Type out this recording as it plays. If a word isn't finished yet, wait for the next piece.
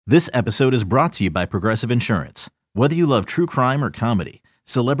This episode is brought to you by Progressive Insurance. Whether you love true crime or comedy,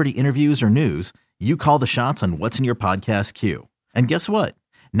 celebrity interviews or news, you call the shots on what's in your podcast queue. And guess what?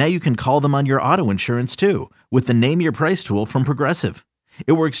 Now you can call them on your auto insurance too with the Name Your Price tool from Progressive.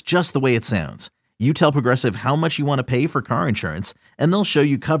 It works just the way it sounds. You tell Progressive how much you want to pay for car insurance, and they'll show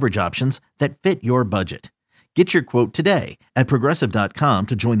you coverage options that fit your budget. Get your quote today at Progressive.com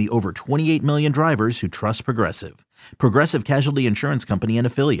to join the over 28 million drivers who trust Progressive. Progressive Casualty Insurance Company and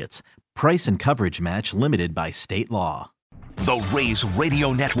Affiliates. Price and coverage match limited by state law. The Rays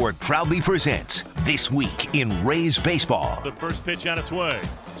Radio Network proudly presents This Week in Rays Baseball. The first pitch on its way.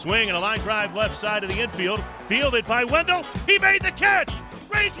 Swing and a line drive left side of the infield. Fielded by Wendell. He made the catch.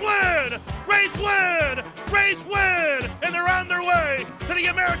 Rays win! Rays win! Rays win! And they're on their way to the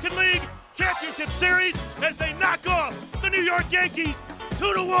American League Championship Series as they knock off the New York Yankees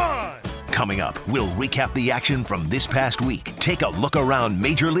 2-1. Coming up, we'll recap the action from this past week, take a look around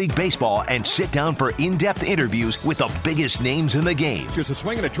Major League Baseball, and sit down for in-depth interviews with the biggest names in the game. Just a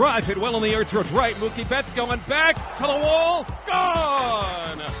swing and a drive hit well in the air towards right. Mookie Betts going back to the wall.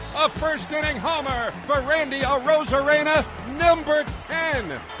 Gone! A first-inning homer for Randy Arozarena, number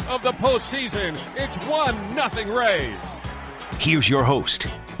 10 of the postseason. It's 1-0 Rays. Here's your host,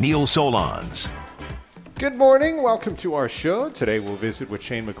 Neil Solondz. Good morning. Welcome to our show. Today we'll visit with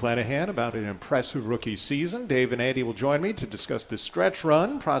Shane McClanahan about an impressive rookie season. Dave and Andy will join me to discuss the stretch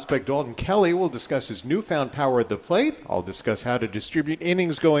run. Prospect Dalton Kelly will discuss his newfound power at the plate. I'll discuss how to distribute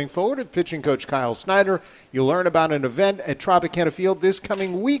innings going forward with pitching coach Kyle Snyder. You'll learn about an event at Tropicana Field this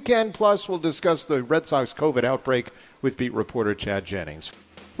coming weekend. Plus, we'll discuss the Red Sox COVID outbreak with beat reporter Chad Jennings.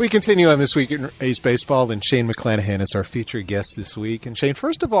 We continue on This Week in Rays Baseball, and Shane McClanahan is our featured guest this week. And Shane,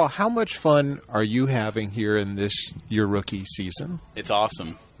 first of all, how much fun are you having here in your rookie season? It's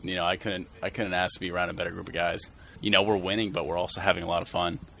awesome. You know, I couldn't ask to be around a better group of guys. You know, we're winning, but we're also having a lot of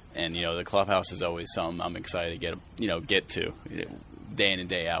fun. And you know, the clubhouse is always something I'm excited to get to day in and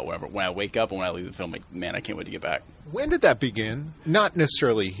day out. When I wake up and when I leave the film, like, man, I can't wait to get back. When did that begin? Not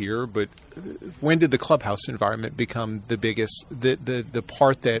necessarily here, but when did the clubhouse environment become the biggest, the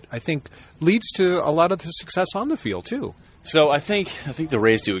part that I think leads to a lot of the success on the field too? So I think the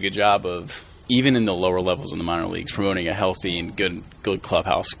Rays do a good job of, even in the lower levels in the minor leagues, promoting a healthy and good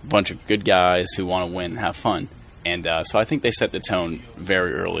clubhouse, a bunch of good guys who want to win and have fun. And so I think they set the tone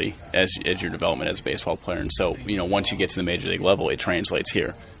very early as your development as a baseball player. And so, you know, once you get to the major league level, it translates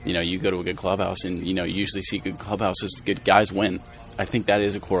here. You know, you go to a good clubhouse and, you know, you usually see good clubhouses, good guys win. I think that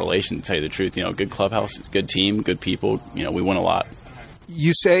is a correlation, to tell you the truth. You know, good clubhouse, good team, good people, you know, we win a lot.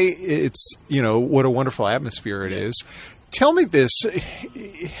 You say it's, you know, what a wonderful atmosphere it is. Tell me this,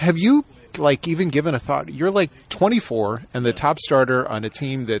 have you even given a thought? You're 24 and the top starter on a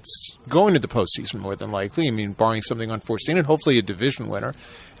team that's going to the postseason more than likely. I mean, barring something unforeseen and hopefully a division winner.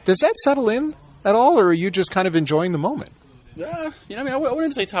 Does that settle in at all, or are you just kind of enjoying the moment? You know, I mean, I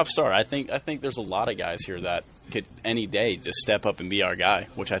wouldn't say top star. I think there's a lot of guys here that could any day just step up and be our guy,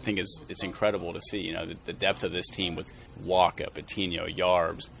 which I think it's incredible to see. You know, the depth of this team with Walker, Patino,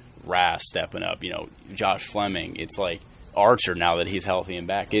 Yarbs, Rass stepping up. You know, Josh Fleming. It's like Archer now that he's healthy and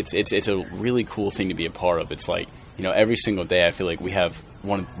back. It's a really cool thing to be a part of. It's like, you know, every single day I feel like we have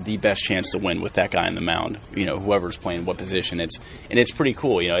one of the best chance to win with that guy in the mound. You know, whoever's playing what position. It's pretty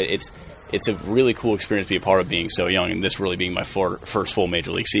cool. You know, it's a really cool experience to be a part of, being so young and this really being my first full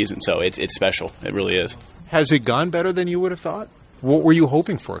major league season. So it's special. It really is. Has it gone better than you would have thought? What were you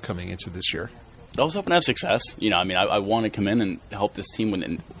hoping for coming into this year? I was hoping to have success. You know, I mean, I want to come in and help this team win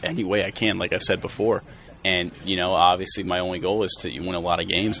in any way I can, like I've said before. And, you know, obviously my only goal is to win a lot of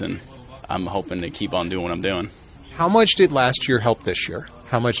games, and I'm hoping to keep on doing what I'm doing. How much did last year help this year?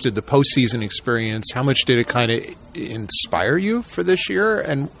 How much did the postseason experience, how much did it kind of inspire you for this year?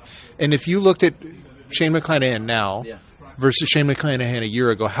 And if you looked at Shane McClanahan now versus Shane McClanahan a year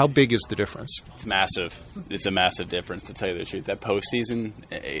ago, how big is the difference? It's massive. It's a massive difference, to tell you the truth. That postseason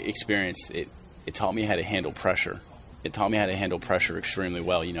experience, it taught me how to handle pressure. It taught me how to handle pressure extremely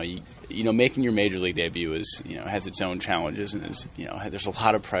well. You know, making your major league debut has its own challenges, and there's a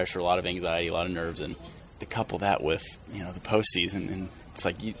lot of pressure, a lot of anxiety, a lot of nerves, and to couple that with, you know, the postseason, and it's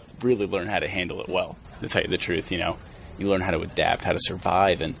like you really learn how to handle it well. To tell you the truth, you know, you learn how to adapt, how to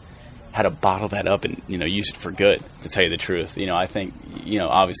survive, and how to bottle that up and, you know, use it for good. To tell you the truth, you know, I think, you know,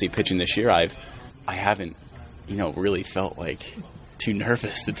 obviously pitching this year, I haven't, you know, really felt like too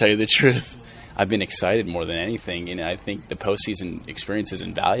nervous. To tell you the truth. I've been excited more than anything, and I think the postseason experience is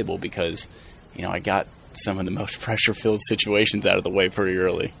invaluable because, you know, I got some of the most pressure-filled situations out of the way pretty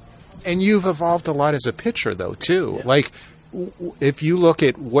early. And you've evolved a lot as a pitcher, though, too. Yeah. Like, if you look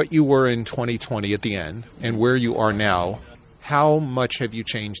at what you were in 2020 at the end and where you are now, How much have you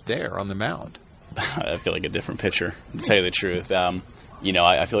changed there on the mound? I feel like a different pitcher, to tell you the truth.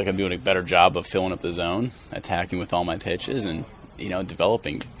 I feel like I'm doing a better job of filling up the zone, attacking with all my pitches, and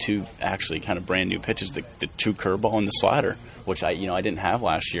developing two actually kind of brand new pitches, the true curveball and the slider, which I didn't have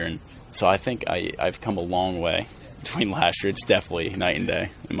last year. And so I think I've come a long way between last year. It's definitely night and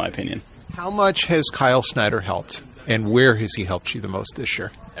day, in my opinion. How much has Kyle Snyder helped, and where has he helped you the most this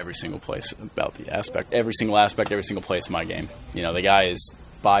year? Every single place about the aspect, every single place of my game. The guy is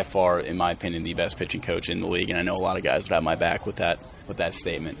by far, in my opinion, the best pitching coach in the league, and I know a lot of guys would have my back with that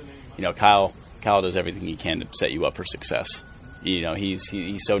statement. Kyle does everything he can to set you up for success. He's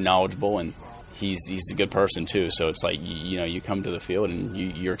so knowledgeable, and he's a good person too. So it's like you come to the field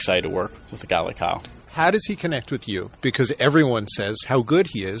and you're excited to work with a guy like Kyle. How does he connect with you? Because everyone says how good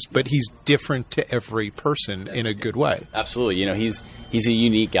he is, but he's different to every person in a good way. Absolutely. He's a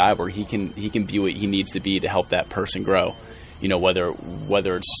unique guy where he can be what he needs to be to help that person grow.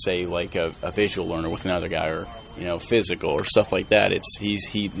 Whether it's, say, like a visual learner with another guy, or physical or stuff like that.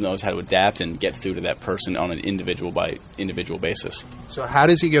 He knows how to adapt and get through to that person on an individual by individual basis. So how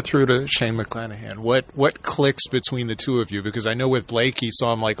does he get through to Shane McClanahan? What clicks between the two of you? Because I know with Blake, he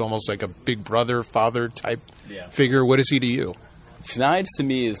saw him almost like a big brother, father type figure. What is he to you? Snides to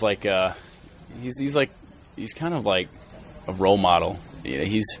me is like he's kind of like a role model.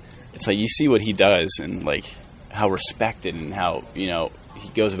 It's like you see what he does and like how respected and how he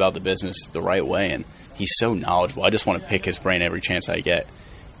goes about the business the right way, and he's so knowledgeable. I just want to pick his brain every chance I get,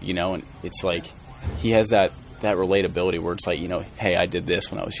 and it's like he has that relatability where it's like, hey, I did this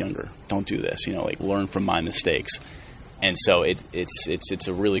when I was younger. Don't do this, learn from my mistakes. And so it's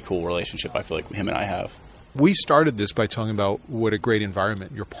a really cool relationship I feel like him and I have. We started this by talking about what a great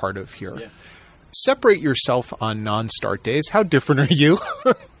environment you're part of here. Yeah. Separate yourself on non-start days. How different are you?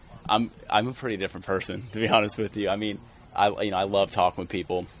 I'm a pretty different person, to be honest with you. I mean, I love talking with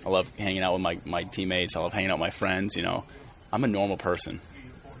people. I love hanging out with my teammates. I love hanging out with my friends. I'm a normal person.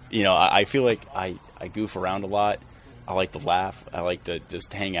 I feel like I goof around a lot. I like to laugh. I like to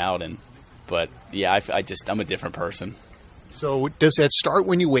just hang out. But I'm a different person. So does that start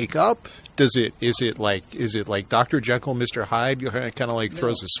when you wake up? Is it like Dr. Jekyll, Mr. Hyde, kind of like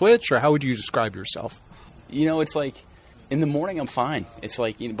throws a switch, or how would you describe yourself? It's like in the morning I'm fine. It's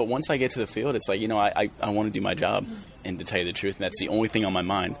like, but once I get to the field, it's like, I want to do my job, and to tell you the truth, and that's the only thing on my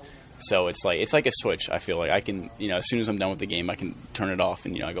mind. So it's like a switch. I feel like I can, as soon as I'm done with the game, I can turn it off,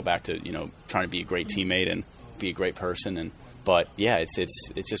 and I go back to trying to be a great teammate and be a great person. But yeah,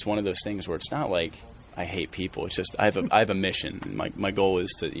 it's just one of those things where it's not like I hate people. It's just I have a mission. And my goal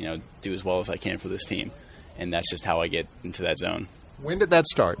is to do as well as I can for this team, and that's just how I get into that zone. When did that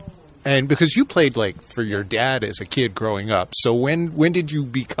start? And because you played for your dad as a kid growing up, so when did you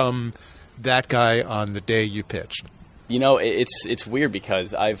become that guy on the day you pitched? It's weird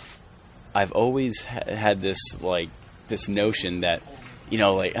because I've always had this this notion that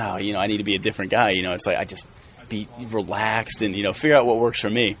I need to be a different guy. It's like I just be relaxed and figure out what works for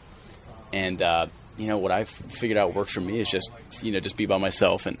me. And what I've figured out works for me is just be by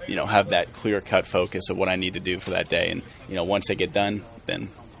myself and have that clear cut focus of what I need to do for that day. And once I get done, then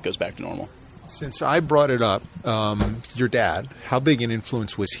it goes back to normal. Since I brought it up, your dad, how big an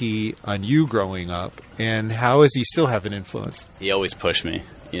influence was he on you growing up, and how does he still have an influence? He always pushed me.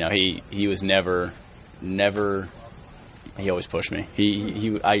 He was never. He always pushed me.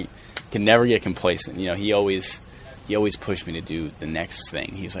 I can never get complacent. He always pushed me to do the next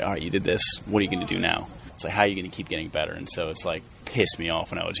thing. He was like, all right, you did this. What are you going to do now? It's like, how are you going to keep getting better? And so it's like pissed me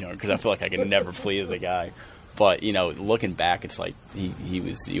off when I was younger because I feel like I could never please the guy. But looking back, it's like he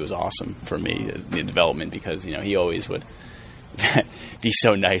was awesome for me, the development, because he always would be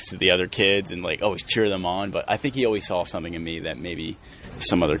so nice to the other kids and always cheer them on. But I think he always saw something in me that maybe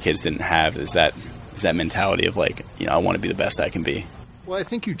some other kids didn't have. Is that mentality of I want to be the best I can be. Well, I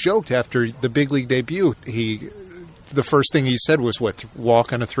think you joked after the big league debut. The first thing he said was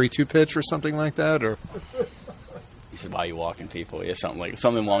walk on a 3-2 pitch or something like that, or. He said, "Why are you walking people?" Yeah,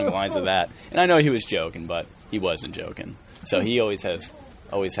 something along the lines of that. And I know he was joking, but he wasn't joking. So he always has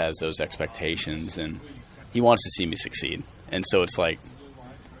those expectations, and he wants to see me succeed. And so it's like,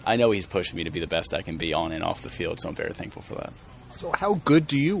 I know he's pushing me to be the best I can be on and off the field. So I'm very thankful for that. So how good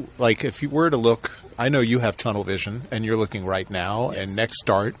do you if you were to look? I know you have tunnel vision, and you're looking right now, yes, and next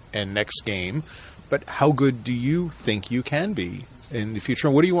start and next game. But how good do you think you can be in the future?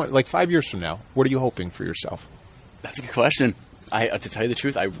 And what do you want? 5 years from now, what are you hoping for yourself? That's a good question. To tell you the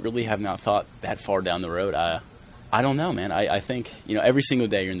truth, I really have not thought that far down the road. I don't know, man. I think, every single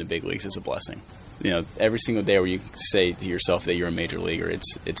day you're in the big leagues is a blessing. Every single day where you say to yourself that you're a major leaguer,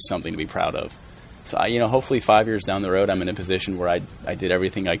 it's something to be proud of. So, hopefully 5 years down the road, I'm in a position where I did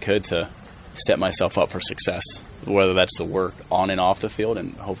everything I could to set myself up for success, whether that's the work on and off the field,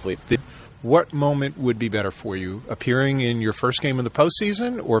 and hopefully. What moment would be better for you, appearing in your first game of the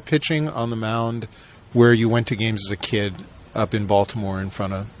postseason or pitching on the mound where you went to games as a kid up in Baltimore in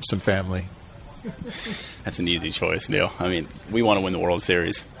front of some family? That's an easy choice, Neil. I mean, we want to win the World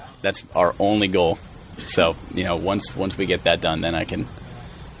Series. That's our only goal. So, once we get that done, then I can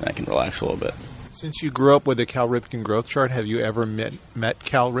relax a little bit. Since you grew up with the Cal Ripken growth chart, have you ever met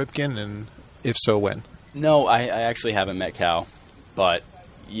Cal Ripken, and if so, when? No, I actually haven't met Cal, but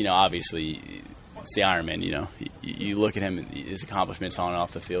obviously it's the Iron Man. You look at him, his accomplishments on and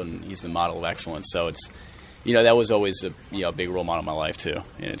off the field, and he's the model of excellence. So it's that was always a big role model in my life too.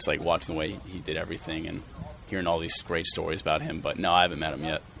 And it's like watching the way he did everything and hearing all these great stories about him. But no, I haven't met him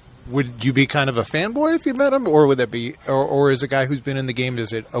yet. Would you be kind of a fanboy if you met him, or would that be, or as a guy who's been in the game,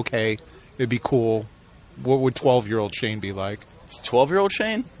 is it okay? It'd be cool. What would 12-year-old Shane be like? 12-year-old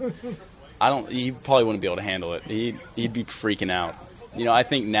Shane? He probably wouldn't be able to handle it. He'd be freaking out. I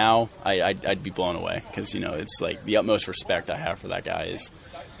think now I'd be blown away because, it's like the utmost respect I have for that guy is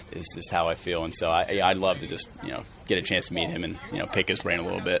just how I feel. And so I'd love to just, get a chance to meet him and, pick his brain a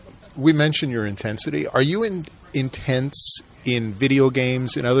little bit. We mentioned your intensity. Are you intense in video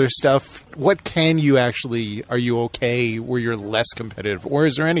games and other stuff? What are you okay where you're less competitive, or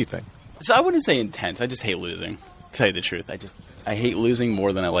is there anything? So I wouldn't say intense. I just hate losing, to tell you the truth. I hate losing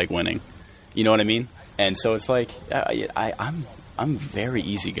more than I like winning. You know what I mean? And so it's like I'm very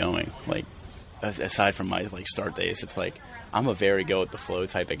easygoing. Like, aside from my start days, it's like I'm a very go with the flow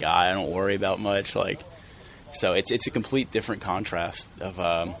type of guy. I don't worry about much. So it's a complete different contrast of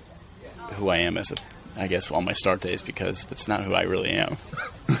who I am I guess on my start days, because that's not who I really am.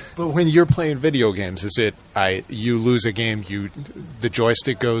 But when you're playing video games, is it you lose a game, the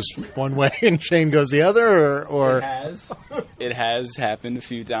joystick goes one way and Shane goes the other, or It has happened a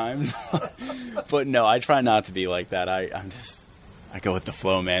few times. But no, I try not to be like that. I go with the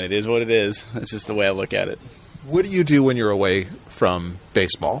flow, man. It is what it is. That's just the way I look at it. What do you do when you're away from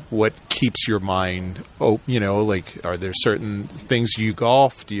baseball? What keeps your mind open? Are there certain things you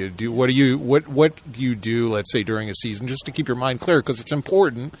golf? Do you do what do you do, let's say, during a season, just to keep your mind clear, because it's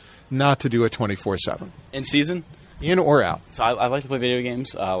important not to do it 24/7. In season? In or out. So I like to play video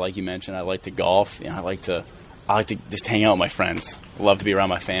games, like you mentioned. I like to golf. I like to just hang out with my friends. I love to be around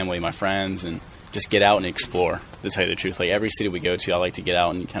my family, my friends, and just get out and explore, to tell you the truth. Like, every city we go to, I like to get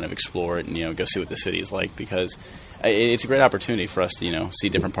out and kind of explore it and, go see what the city is like, because it's a great opportunity for us to, see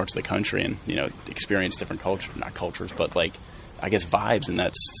different parts of the country and, experience different not cultures, but I guess vibes in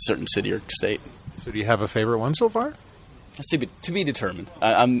that certain city or state. So do you have a favorite one so far? That's to be determined.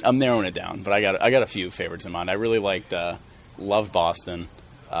 I'm narrowing it down, but I got a few favorites in mind. I really loved Boston.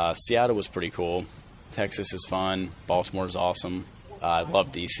 Seattle was pretty cool. Texas is fun. Baltimore is awesome. I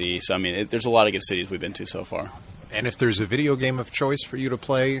love D.C. So, there's a lot of good cities we've been to so far. And if there's a video game of choice for you to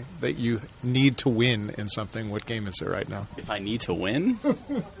play that you need to win in something, what game is it right now? If I need to win?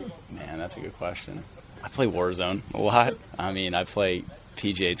 Man, that's a good question. I play Warzone a lot. I play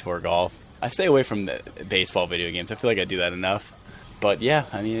PGA Tour golf. I stay away from the baseball video games. I feel like I do that enough. But, yeah,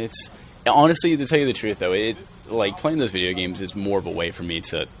 it's... Honestly, to tell you the truth, though, playing those video games is more of a way for me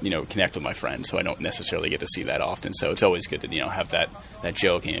to, connect with my friends, who I don't necessarily get to see that often. So it's always good to, have that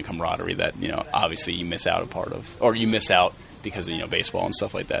joking and camaraderie that, obviously you miss out because of, baseball and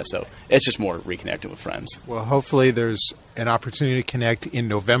stuff like that. So it's just more reconnecting with friends. Well, hopefully there's an opportunity to connect in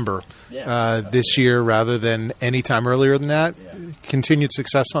November this year rather than any time earlier than that. Yeah. Continued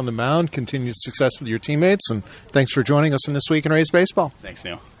success on the mound, continued success with your teammates, and thanks for joining us in This Week in Rays Baseball. Thanks,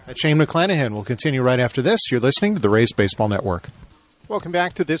 Neil. Shane McClanahan will continue right after this. You're listening to the Rays Baseball Network. Welcome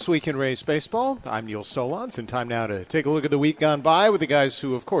back to This Week in Rays Baseball. I'm Neil Solondz, and time now to take a look at the week gone by with the guys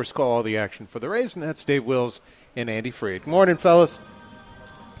who, of course, call all the action for the Rays, and that's Dave Wills and Andy Freed. Morning, fellas.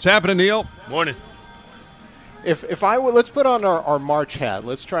 What's happening, Neil? Morning. If I were, let's put on our March hat.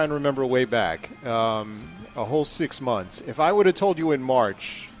 Let's try and remember way back, a whole 6 months. If I would have told you in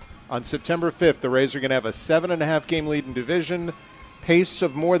March, on September 5th, the Rays are going to have a 7.5 game lead in division, pace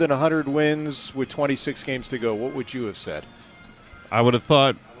of more than 100 wins with 26 games to go, what would you have said? I would have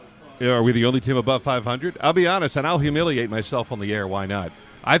thought, are we the only team above 500? I'll be honest, and I'll humiliate myself on the air. Why not?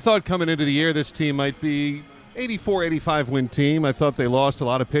 I thought coming into the year this team might be 84, 85 win team. I thought they lost a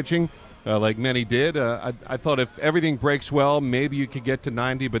lot of pitching, like many did. I thought if everything breaks well, maybe you could get to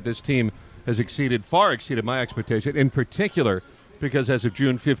 90, but this team has far exceeded my expectation, in particular because as of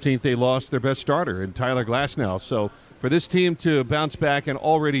June 15th, they lost their best starter in Tyler Glasnow. So for this team to bounce back and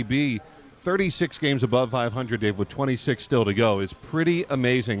already be 36 games above 500, Dave, with 26 still to go is pretty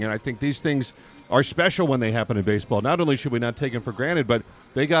amazing. And I think these things are special when they happen in baseball. Not only should we not take them for granted, but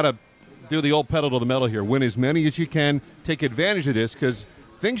they got to do the old pedal to the metal here. Win as many as you can. Take advantage of this because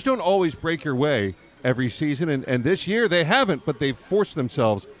things don't always break your way every season. And this year they haven't, but they've forced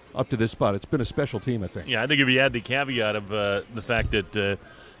themselves up to this spot. It's been a special team, I think. Yeah, I think if you add the caveat of the fact that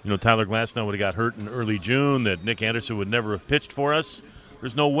Tyler Glasnow would have got hurt in early June, that Nick Anderson would never have pitched for us,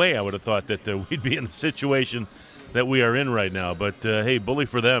 there's no way I would have thought that we'd be in the situation that we are in right now. But, hey, bully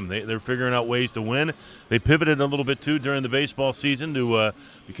for them. They're figuring out ways to win. They pivoted a little bit, too, during the baseball season to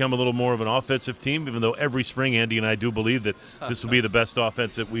become a little more of an offensive team, even though every spring, Andy and I do believe that this will be the best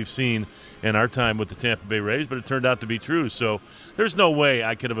offense that we've seen in our time with the Tampa Bay Rays, but it turned out to be true. So there's no way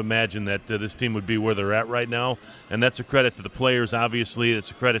I could have imagined that this team would be where they're at right now, and that's a credit to the players, obviously.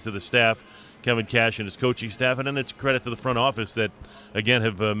 It's a credit to the staff, Kevin Cash and his coaching staff, and then it's a credit to the front office that, again,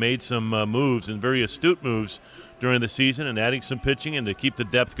 have made some moves and very astute moves during the season and adding some pitching and to keep the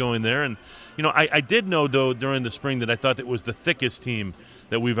depth going there. And, I did know, though, during the spring that I thought it was the thickest team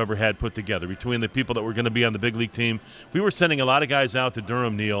that we've ever had put together between the people that were going to be on the big league team. We were sending a lot of guys out to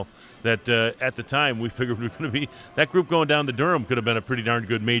Durham, Neil, that at the time we figured we were going to be – that group going down to Durham could have been a pretty darn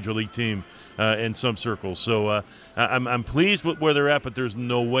good major league team in some circles. So I'm pleased with where they're at, but there's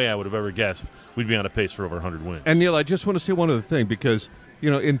no way I would have ever guessed we'd be on a pace for over 100 wins. And, Neil, I just want to say one other thing because –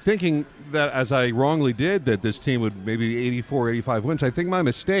 in thinking that, as I wrongly did, that this team would maybe 84, 85 wins, I think my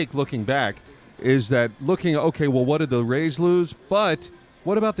mistake looking back is that okay, well, what did the Rays lose? But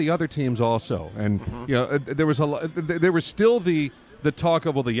what about the other teams also? And, there was still the talk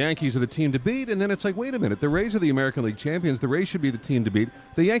of, well, the Yankees are the team to beat, and then it's like, wait a minute, the Rays are the American League champions. The Rays should be the team to beat.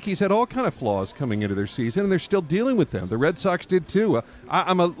 The Yankees had all kind of flaws coming into their season, and they're still dealing with them. The Red Sox did too.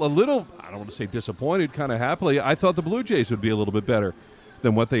 I'm a little, I don't want to say disappointed, kind of happily. I thought the Blue Jays would be a little bit better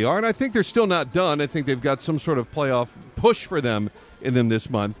than what they are, and I think they're still not done. I think they've got some sort of playoff push for them in them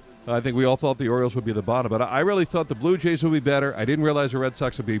this month. I think we all thought the Orioles would be the bottom, but I really thought the Blue Jays would be better. I didn't realize the Red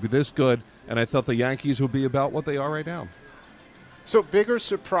Sox would be this good, and I thought the Yankees would be about what they are right now. So, bigger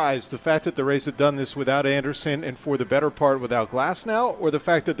surprise, the fact that the Rays have done this without Anderson and for the better part without Glasnow, or the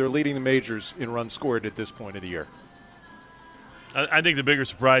fact that they're leading the majors in runs scored at this point of the year? I think the bigger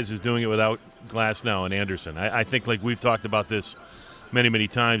surprise is doing it without Glasnow and Anderson. I think, like we've talked about this many, many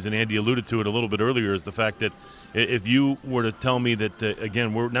times, and Andy alluded to it a little bit earlier, is the fact that if you were to tell me that,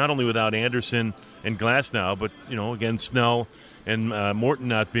 again, we're not only without Anderson and Glasnow, but, again, Snell and Morton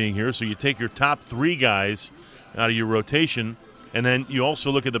not being here, so you take your top three guys out of your rotation, and then you also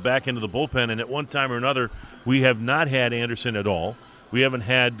look at the back end of the bullpen, and at one time or another, we have not had Anderson at all. We haven't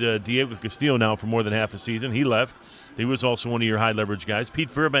had Diego Castillo now for more than half a season. He left. He was also one of your high-leverage guys. Pete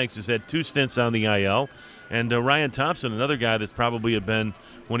Fairbanks has had 2 stints on the IL. And Ryan Thompson, another guy that's probably been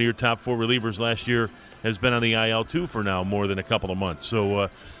one of your top 4 relievers last year, has been on the IL too for now more than a couple of months. So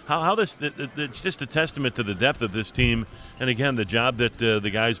how this it's just a testament to the depth of this team, and again the job that the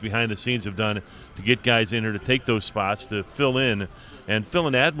guys behind the scenes have done to get guys in here to take those spots, to fill in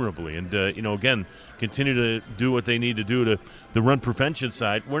admirably, and again continue to do what they need to do to the run prevention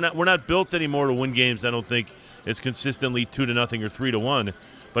side. We're not built anymore to win games. I don't think as consistently 2-0 or 3-1.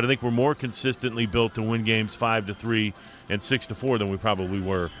 But I think we're more consistently built to win games 5-3 and 6-4 than we probably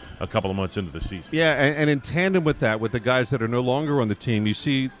were a couple of months into the season. Yeah, and in tandem with that, with the guys that are no longer on the team, you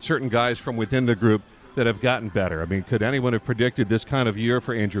see certain guys from within the group that have gotten better. I mean, could anyone have predicted this kind of year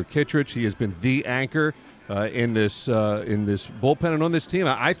for Andrew Kittredge? He has been the anchor in this bullpen and on this team.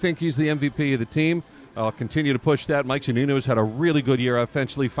 I think he's the MVP of the team. I'll continue to push that. Mike Zunino has had a really good year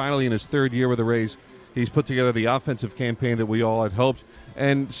offensively, finally in his 3rd year with the Rays. He's put together the offensive campaign that we all had hoped.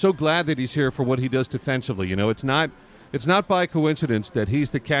 And so glad that he's here for what he does defensively. It's not by coincidence that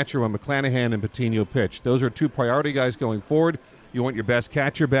he's the catcher when McClanahan and Patino pitch. Those are 2 priority guys going forward. You want your best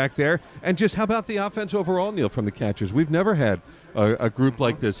catcher back there. And just how about the offense overall, Neil, from the catchers? We've never had a group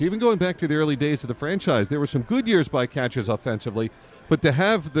like this. Even going back to the early days of the franchise, there were some good years by catchers offensively. But to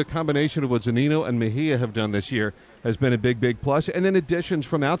have the combination of what Zunino and Mejia have done this year has been a big, big plus. And then additions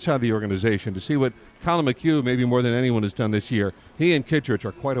from outside the organization to see what Colin McHugh, maybe more than anyone, has done this year. He and Kittredge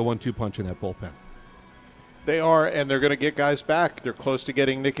are quite a 1-2 punch in that bullpen. They are, and they're going to get guys back. They're close to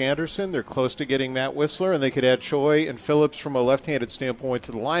getting Nick Anderson. They're close to getting Matt Whistler, and they could add Choi and Phillips from a left-handed standpoint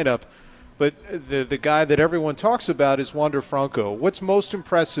to the lineup. But the guy that everyone talks about is Wander Franco. What's most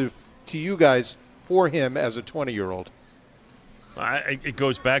impressive to you guys for him as a 20-year-old? It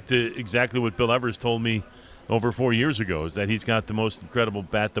goes back to exactly what Bill Evers told me over 4 years ago, is that he's got the most incredible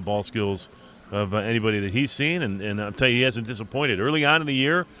bat-to-ball skills of anybody that he's seen, and I'll tell you, he hasn't disappointed. Early on in the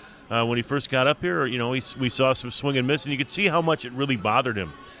year, when he first got up here. We saw some swing and miss, and you could see how much it really bothered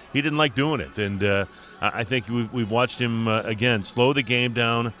him. He didn't like doing it, and I think we've watched him again slow the game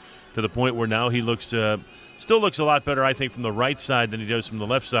down to the point where now he still looks a lot better, I think, from the right side than he does from the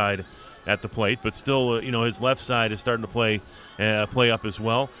left side at the plate. But still, his left side is starting to play up as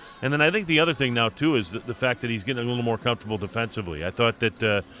well. And then I think the other thing now too is the fact that he's getting a little more comfortable defensively. I thought that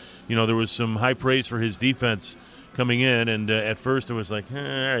there was some high praise for his defense coming in, and at first it was like, all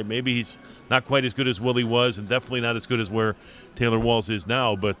right, maybe he's not quite as good as Willie was, and definitely not as good as where Taylor Walls is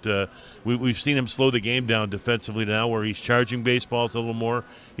now. But we've seen him slow the game down defensively now, where he's charging baseballs a little more.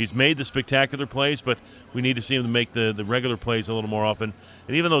 He's made the spectacular plays, but we need to see him to make the regular plays a little more often.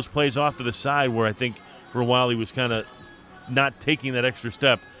 And even those plays off to the side, where I think for a while he was kind of not taking that extra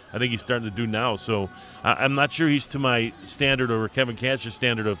step, I think he's starting to do now. So I'm not sure he's to my standard or Kevin Cash's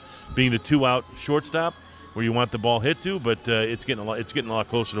standard of being the 2-out shortstop where you want the ball hit to, but it's getting a lot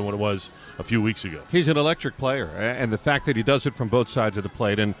closer to what it was a few weeks ago. He's an electric player, and the fact that he does it from both sides of the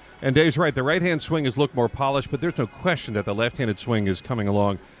plate. And Dave's right, the right-hand swing has looked more polished, but there's no question that the left-handed swing is coming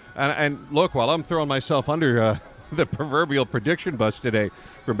along. And look, while I'm throwing myself under the proverbial prediction bus today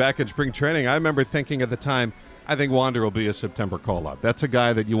from back in spring training, I remember thinking at the time, I think Wander will be a September call-up. That's a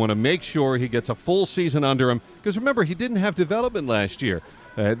guy that you want to make sure he gets a full season under him, because remember, he didn't have development last year.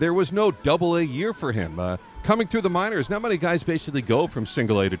 There was no double-A year for him. Coming through the minors, not many guys basically go from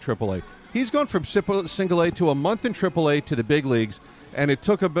single-A to triple-A. He's gone from single-A to a month in triple-A to the big leagues, and it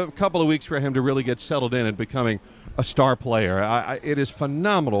took a couple of weeks for him to really get settled in and becoming a star player. It is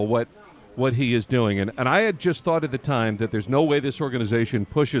phenomenal what he is doing. And I had just thought at the time that there's no way this organization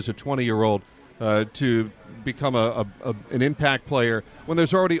pushes a 20-year-old to become an impact player when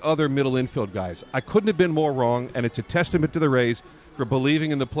there's already other middle infield guys. I couldn't have been more wrong, and it's a testament to the Rays for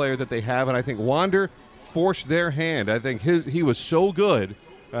believing in the player that they have. And I think Wander forced their hand. I think he was so good,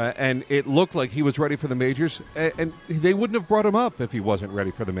 and it looked like he was ready for the majors, and they wouldn't have brought him up if he wasn't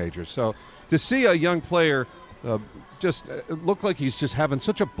ready for the majors. So to see a young player just look like he's just having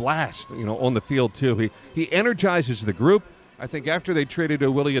such a blast, on the field too. He energizes the group. I think after they traded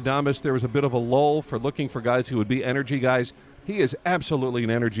Willie Adames, there was a bit of a lull for looking for guys who would be energy guys. He is absolutely an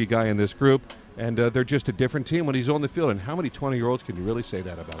energy guy in this group, and they're just a different team when he's on the field. And how many 20-year-olds can you really say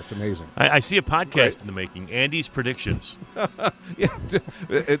that about? It's amazing. I see a podcast in the making, Andy's Predictions. Yeah,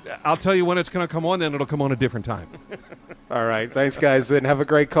 I'll tell you when it's going to come on, then it'll come on a different time. All right. Thanks, guys, and have a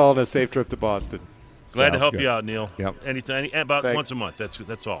great call and a safe trip to Boston. Glad to help you out, Neil. Yep. Anytime, about once a month.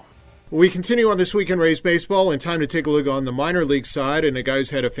 That's all. We continue on This Week in Rays Baseball, and time to take a look on the minor league side. And a guy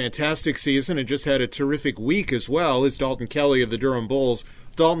who's had a fantastic season and just had a terrific week as well is Dalton Kelly of the Durham Bulls.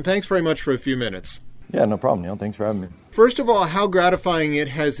 Dalton, thanks very much for a few minutes. Yeah, no problem, Neil. Thanks for having me. First of all, how gratifying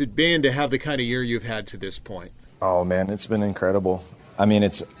has it been to have the kind of year you've had to this point? Oh, man, it's been incredible. I mean,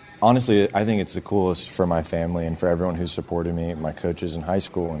 honestly, I think it's the coolest for my family and for everyone who's supported me, my coaches in high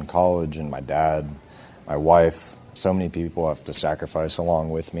school and college, and my dad, my wife. So many people have to sacrifice along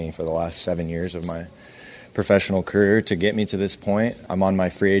with me for the last 7 years of my professional career to get me to this point. I'm on my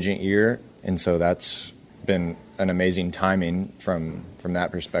free agent year, and so that's been an amazing timing from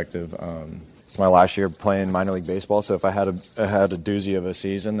that perspective. It's my last year playing minor league baseball, so if I had a doozy of a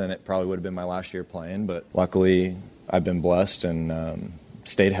season, then it probably would have been my last year playing. But luckily, I've been blessed and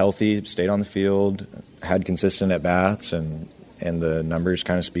stayed healthy, stayed on the field, had consistent at-bats, and the numbers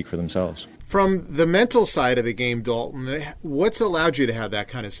kind of speak for themselves. From the mental side of the game, Dalton, what's allowed you to have that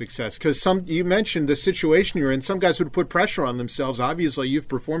kind of success? Because you mentioned the situation you're in. Some guys would put pressure on themselves. Obviously, you've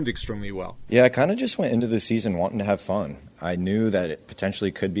performed extremely well. Yeah, I kind of just went into the season wanting to have fun. I knew that it potentially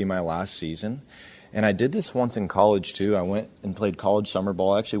could be my last season. And I did this once in college, too. I went and played college summer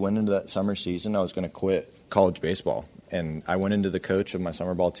ball. I actually went into that summer season. I was going to quit college baseball. And I went into the coach of my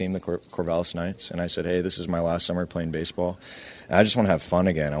summer ball team, the Corvallis Knights, and I said, hey, this is my last summer playing baseball. And I just want to have fun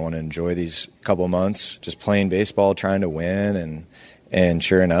again. I want to enjoy these couple months just playing baseball, trying to win. And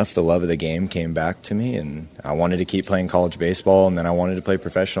sure enough, the love of the game came back to me, and I wanted to keep playing college baseball, and then I wanted to play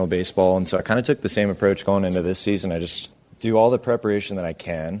professional baseball. And so I kind of took the same approach going into this season. I just do all the preparation that I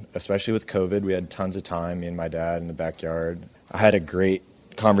can, especially with COVID. We had tons of time, me and my dad in the backyard. I had a great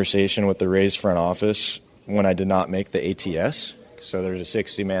conversation with the Rays front office when I did not make the ATS. So there's a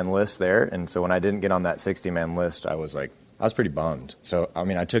 60-man list there. And so when I didn't get on that 60-man list, I was pretty bummed. So, I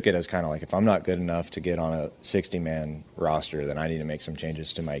mean, I took it as kind of like, if I'm not good enough to get on a 60-man roster, then I need to make some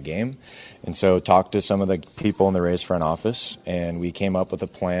changes to my game. And so talked to some of the people in the Rays front office, and we came up with a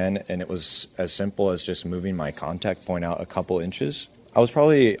plan, and it was as simple as just moving my contact point out a couple inches. I was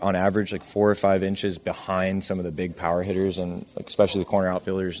probably on average 4 or 5 inches behind some of the big power hitters, and especially the corner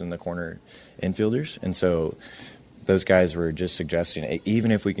outfielders and the corner infielders. And so those guys were just suggesting,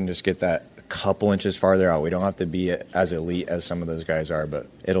 even if we can just get that a couple inches farther out, we don't have to be as elite as some of those guys are, but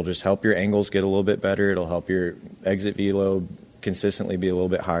it'll just help your angles get a little bit better. It'll help your exit velo consistently be a little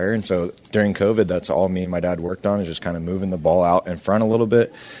bit higher. And so during COVID, that's all me and my dad worked on, is just kind of moving the ball out in front a little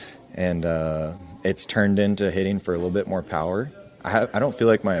bit. And it's turned into hitting for a little bit more power. I don't feel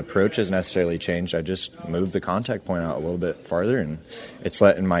like my approach has necessarily changed. I just moved the contact point out a little bit farther, and it's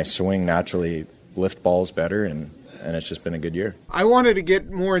letting my swing naturally lift balls better, and it's just been a good year. I wanted to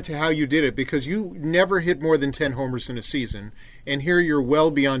get more into how you did it, because you never hit more than 10 homers in a season, and here you're well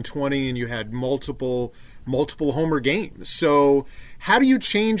beyond 20, and you had multiple homer games. So how do you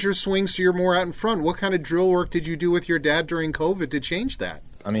change your swing so you're more out in front? What kind of drill work did you do with your dad during COVID to change that?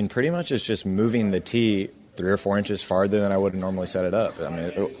 I mean, pretty much it's just moving the tee 3 or 4 inches farther than I would have normally set it up. I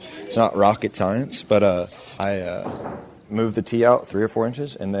mean, it's not rocket science, but I moved the tee out 3 or 4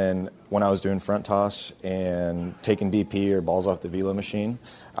 inches, and then when I was doing front toss and taking BP or balls off the velo machine,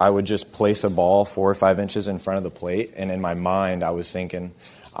 I would just place a ball 4 or 5 inches in front of the plate, and in my mind I was thinking,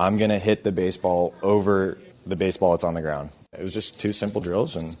 I'm going to hit the baseball over the baseball that's on the ground. It was just 2 simple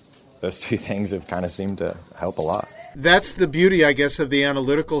drills, and those 2 things have kind of seemed to help a lot. That's the beauty, I guess, of the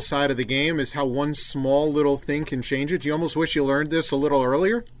analytical side of the game, is how one small little thing can change it. Do you almost wish you learned this a little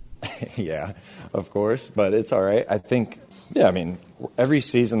earlier? Yeah, of course, but it's all right. I think, I mean, every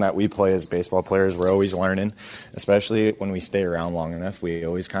season that we play as baseball players, we're always learning, especially when we stay around long enough. We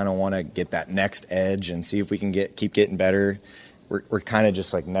always kind of want to get that next edge and see if we can keep getting better. We're kind of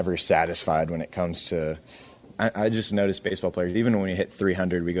just like never satisfied when it comes to I just noticed baseball players, even when we hit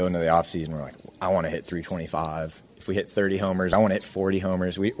 300, we go into the offseason, we're like, I want to hit 325. If we hit 30 homers, I want to hit 40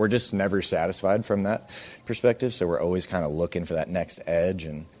 homers. We're just never satisfied from that perspective, so we're always kind of looking for that next edge.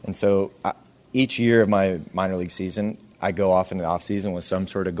 And so each year of my minor league season, I go off into the offseason with some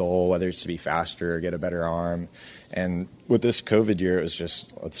sort of goal, whether it's to be faster or get a better arm. And with this COVID year, it was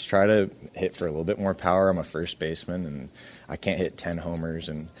just, let's try to hit for a little bit more power. I'm a first baseman, and I can't hit 10 homers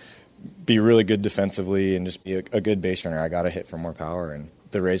and be really good defensively and just be a good base runner. I got to hit for more power. And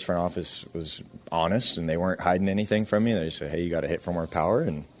the Rays front office was honest, and they weren't hiding anything from me. They just said, hey, you got to hit for more power,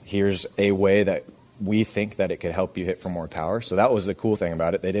 and here's a way that we think that it could help you hit for more power. So that was the cool thing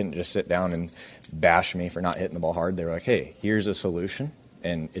about it. They didn't just sit down and bash me for not hitting the ball hard. They were like, hey, here's a solution,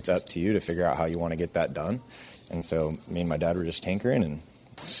 and it's up to you to figure out how you want to get that done. And so me and my dad were just tinkering, and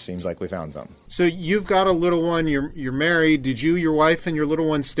it seems like we found something. So you've got a little one. You're married. Did you, your wife, and your little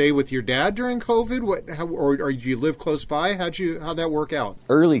one stay with your dad during COVID? Or do you live close by? How'd that work out?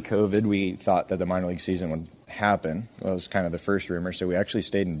 Early COVID, we thought that the minor league season would happen. Well, it was kind of the first rumor, so we actually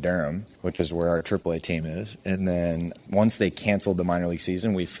stayed in Durham, which is where our AAA team is. And then once they canceled the minor league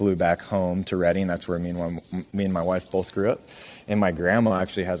season, we flew back home to Reading. That's where me and my wife both grew up. And my grandma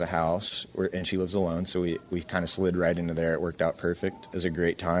actually has a house, and she lives alone, so we kind of slid right into there. It worked out perfect. It was a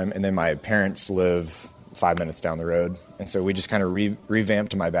great time. And then my parents live 5 minutes down the road, and so we just kind of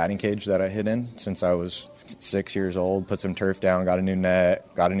revamped my batting cage that I hit in since I was 6 years old, put some turf down, got a new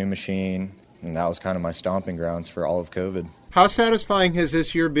net, got a new machine, and that was kind of my stomping grounds for all of COVID. How satisfying has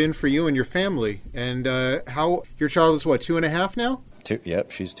this year been for you and your family? And how your child is, 2.5 now?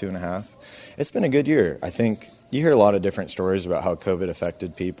 Yep, she's 2.5. It's been a good year. I think you hear a lot of different stories about how COVID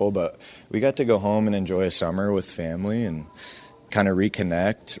affected people, but we got to go home and enjoy a summer with family and kind of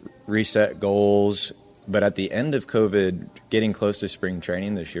reconnect, reset goals. But at the end of COVID, getting close to spring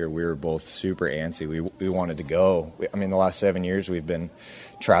training this year, we were both super antsy. We wanted to go. The last 7 years we've been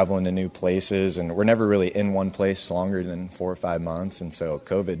traveling to new places, and we're never really in one place longer than 4 or 5 months. And so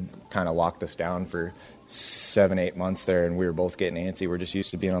COVID kind of locked us down for 7-8 months there, and we were both getting antsy. We're just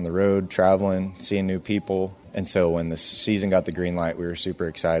used to being on the road, traveling, seeing new people. And so when the season got the green light, we were super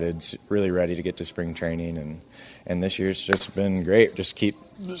excited, really ready to get to spring training. And this year's just been great. Just keep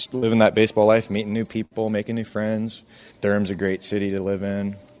living that baseball life, meeting new people, making new friends. Durham's a great city to live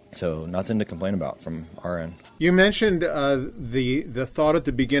in. So nothing to complain about from our end. You mentioned the thought at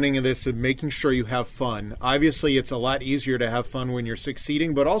the beginning of this of making sure you have fun. Obviously, it's a lot easier to have fun when you're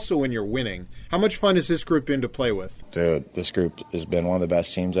succeeding, but also when you're winning. How much fun has this group been to play with? Dude, this group has been one of the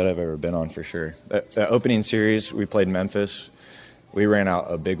best teams that I've ever been on for sure. The opening series, we played Memphis. We ran out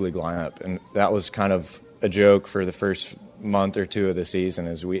a big league lineup, and that was kind of a joke for the first month or two of the season.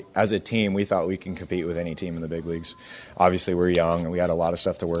 As a team, we thought we can compete with any team in the big leagues. Obviously, we're young, and we had a lot of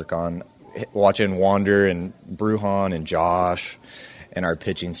stuff to work on. Watching Wander and Brujan and Josh and our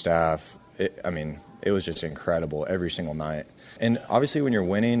pitching staff, it was just incredible every single night. And obviously, when you're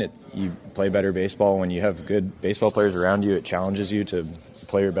winning, you play better baseball. When you have good baseball players around you, it challenges you to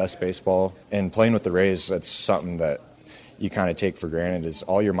play your best baseball. And playing with the Rays, that's something that you kind of take for granted, is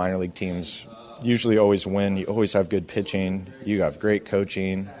all your minor league teams usually always win. You always have good pitching. You have great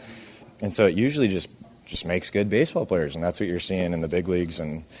coaching. And so it usually just makes good baseball players, and that's what you're seeing in the big leagues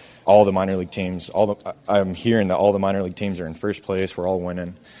and all the minor league teams. I'm hearing that all the minor league teams are in first place. We're all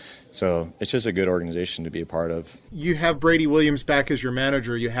winning. So it's just a good organization to be a part of. You have Brady Williams back as your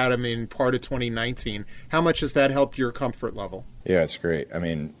manager. You had him in part of 2019. How much has that helped your comfort level? Yeah, it's great. I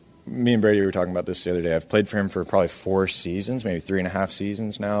mean, me and Brady were talking about this the other day. I've played for him for probably 4 seasons, maybe 3.5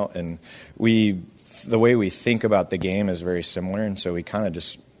 seasons now, and the way we think about the game is very similar, and so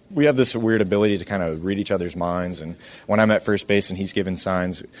we have this weird ability to kind of read each other's minds. And when I'm at first base and he's giving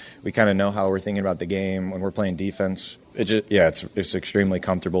signs, we kind of know how we're thinking about the game. When we're playing defense, it's extremely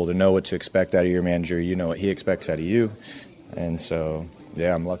comfortable to know what to expect out of your manager. You know what he expects out of you. And so,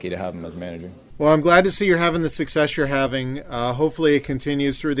 yeah, I'm lucky to have him as manager. Well, I'm glad to see you're having the success you're having. Hopefully it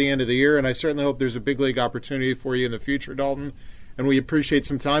continues through the end of the year, and I certainly hope there's a big league opportunity for you in the future, Dalton. And we appreciate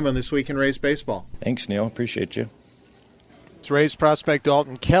some time on This Week in Rays Baseball. Thanks, Neil. Appreciate you. It's Rays prospect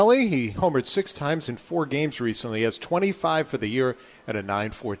Dalton Kelly. He homered 6 times in 4 games recently. He has 25 for the year at a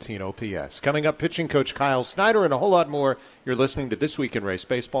 .914 OPS. Coming up, pitching coach Kyle Snyder and a whole lot more. You're listening to This Week in Rays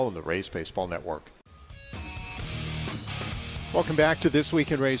Baseball on the Rays Baseball Network. Welcome back to This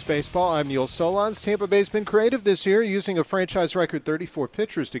Week in Rays Baseball. I'm Neil Solondz. Tampa Bay's been creative this year, using a franchise record 34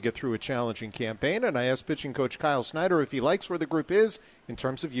 pitchers to get through a challenging campaign. And I asked pitching coach Kyle Snyder if he likes where the group is in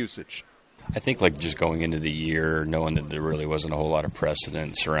terms of usage. I think just going into the year, knowing that there really wasn't a whole lot of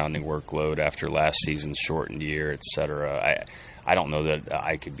precedent surrounding workload after last season's shortened year, et cetera, I don't know that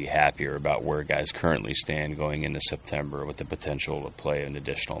I could be happier about where guys currently stand going into September with the potential to play an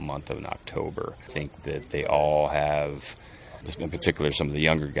additional month in October. I think that they all have, in particular some of the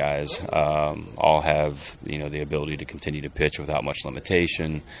younger guys, all have the ability to continue to pitch without much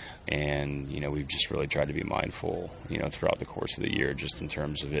limitation. And, we've just really tried to be mindful, throughout the course of the year, just in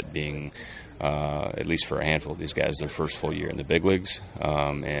terms of it being, at least for a handful of these guys, their first full year in the big leagues,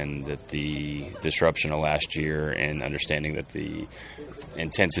 and that the disruption of last year and understanding that the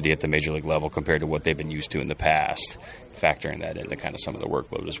intensity at the major league level compared to what they've been used to in the past, factoring that into kind of some of the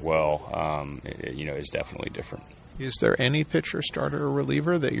workload as well, is definitely different. Is there any pitcher, starter, or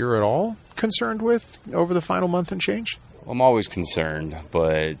reliever that you're at all concerned with over the final month and change? Well, I'm always concerned,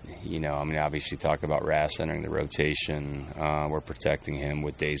 but, obviously talk about Rass entering the rotation. We're protecting him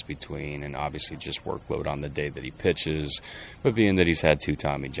with days between, and obviously just workload on the day that he pitches. But being that he's had 2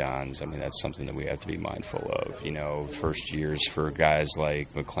 Tommy Johns, that's something that we have to be mindful of. First years for guys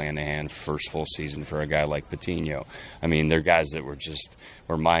like McClanahan, first full season for a guy like Patino. They're guys that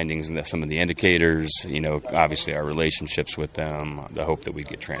we're minding some of the indicators, obviously our relationships with them, the hope that we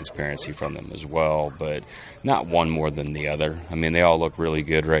get transparency from them as well, but not one more than the other. They all look really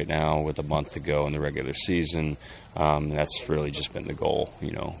good right now with a month to go in the regular season. That's really just been the goal,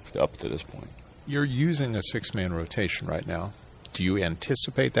 up to this point. You're using a 6-man rotation right now. Do you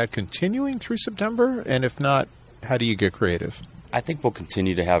anticipate that continuing through September? And if not, how do you get creative? I think we'll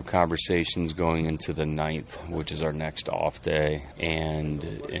continue to have conversations going into the 9th, which is our next off day, and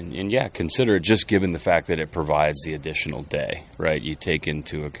consider it, just given the fact that it provides the additional day, right? You take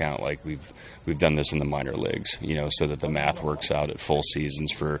into account, like we've done this in the minor leagues, so that the math works out at full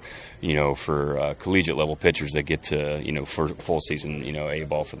seasons for collegiate level pitchers that get to, for full season,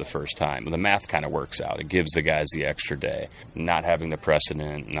 A-ball for the first time. The math kind of works out. It gives the guys the extra day. Not having the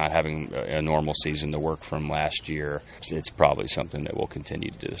precedent, not having a normal season to work from last year, it's probably something that we'll continue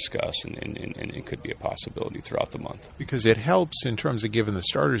to discuss, and it could be a possibility throughout the month. Because it helps in terms of giving the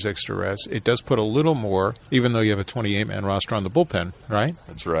starters extra rest. It does put a little more, even though you have a 28-man roster on the bullpen, right?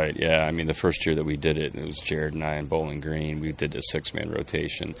 That's right, yeah. The first year that we did it was Jared and I and Bowling Green. We did a 6-man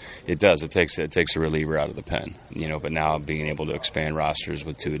rotation. It does. It takes a reliever out of the pen, but now being able to expand rosters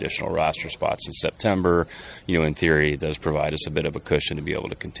with 2 additional roster spots in September, in theory, it does provide us a bit of a cushion to be able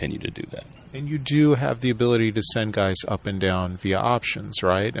to continue to do that. And you do have the ability to send guys up and down via options,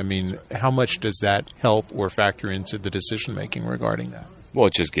 right? How much does that help or factor into the decision-making regarding that? Well,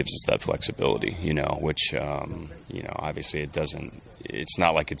 it just gives us that flexibility, which, obviously it doesn't. It's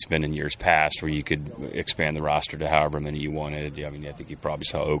not like it's been in years past where you could expand the roster to however many you wanted. I think you probably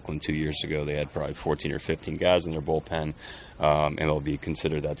saw Oakland 2 years ago. They had probably 14 or 15 guys in their bullpen, and it'll be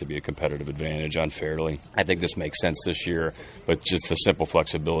considered that to be a competitive advantage unfairly. I think this makes sense this year, but just the simple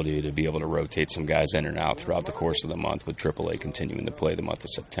flexibility to be able to rotate some guys in and out throughout the course of the month, with AAA continuing to play the month of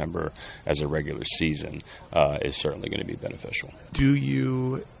September as a regular season, is certainly going to be beneficial. Do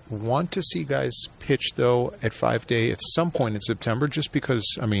you want to see guys pitch, though, at 5-day at some point in September, just because,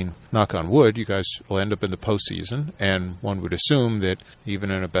 I mean, knock on wood, you guys will end up in the postseason, and one would assume that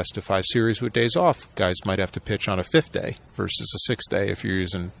even in a best-of-5 series with days off, guys might have to pitch on a 5th day versus a 6th day if you're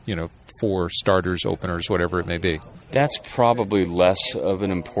using, 4 starters, openers, whatever it may be. That's probably less of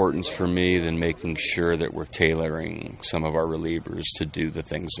an importance for me than making sure that we're tailoring some of our relievers to do the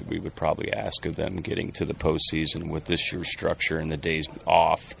things that we would probably ask of them getting to the postseason with this year's structure and the days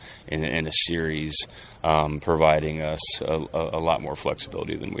off in a series, providing us a lot more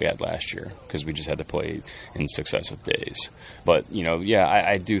flexibility than we had last year because we just had to play in successive days. But,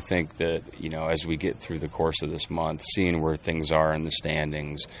 I do think that, as we get through the course of this month, seeing where things are in the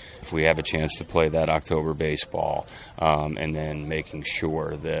standings, if we have a chance to play that October baseball, and then making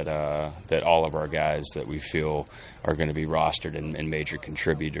sure that all of our guys that we feel are going to be rostered and major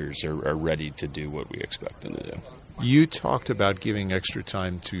contributors are ready to do what we expect them to do. You talked about giving extra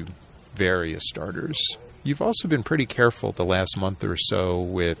time to various starters. You've also been pretty careful the last month or so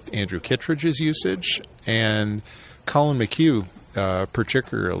with Andrew Kittredge's usage and Colin McHugh,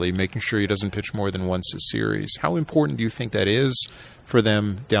 particularly making sure he doesn't pitch more than once a series. How important do you think that is for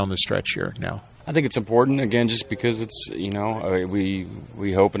them down the stretch here now? I think it's important, again, just because it's,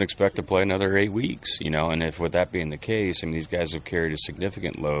 we hope and expect to play another 8 weeks, and if with that being the case, these guys have carried a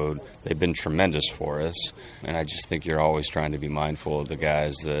significant load. They've been tremendous for us, and I just think you're always trying to be mindful of the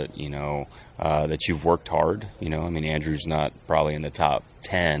guys that, that you've worked hard. Andrew's not probably in the top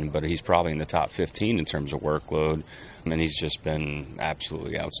 10, but he's probably in the top 15 in terms of workload. And he's just been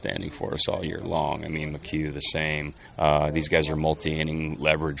absolutely outstanding for us all year long. McHugh the same. These guys are multi-inning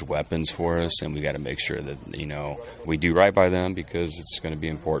leverage weapons for us, and we got to make sure that, we do right by them because it's going to be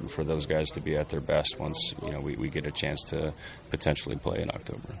important for those guys to be at their best once, we get a chance to potentially play in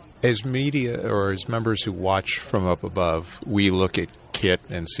October. As media or as members who watch from up above, we look at Kit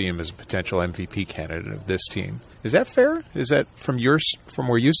and see him as a potential MVP candidate of this team. Is that fair? Is that from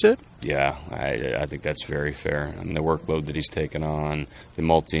where you sit? Yeah, I think that's very fair. The workload that he's taken on, the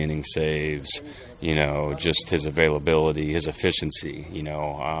multi-inning saves, just his availability, his efficiency,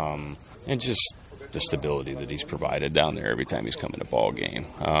 and just the stability that he's provided down there every time he's come in a ball game.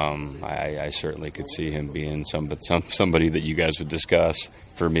 I certainly could see him being somebody that you guys would discuss.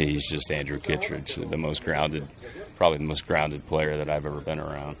 For me, he's just Andrew Kittredge, probably the most grounded player that I've ever been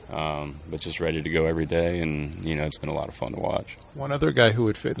around, but just ready to go every day, and it's been a lot of fun to watch. One other guy who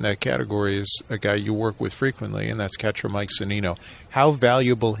would fit in that category is a guy you work with frequently, and that's catcher Mike Zunino. How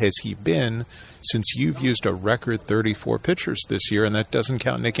valuable has he been since you've used a record 34 pitchers this year, and that doesn't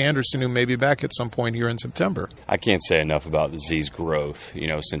count Nick Anderson, who may be back at some point here in September? I can't say enough about Z's growth,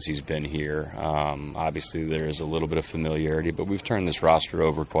 since he's been here. Obviously, there is a little bit of familiarity, but we've turned this roster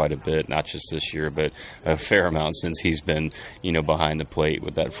over quite a bit, not just this year, but a fair amount since he's been, behind the plate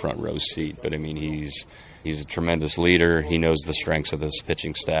with that front row seat. But, he's a tremendous leader. He knows the strengths of this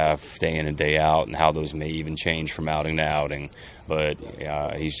pitching staff day in and day out and how those may even change from outing to outing. But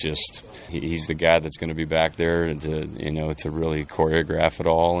he's the guy that's going to be back there to really choreograph it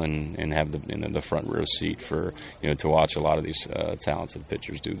all and have the front row seat for, to watch a lot of these talented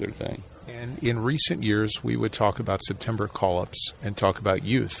pitchers do their thing. And in recent years, we would talk about September call-ups and talk about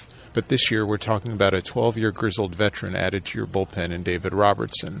youth. But this year, we're talking about a 12-year grizzled veteran added to your bullpen in David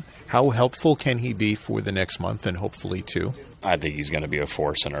Robertson. How helpful can he be for the next month and hopefully 2? I think he's going to be a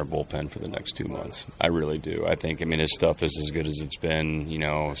force in our bullpen for the next 2 months. I really do. I think, his stuff is as good as it's been,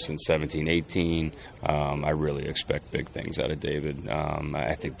 since 17-18. I really expect big things out of David.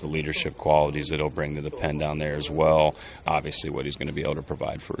 I think the leadership qualities that he'll bring to the pen down there as well, obviously what he's going to be able to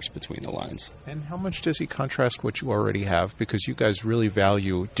provide for us between the lines. And how much does he contrast what you already have? Because you guys really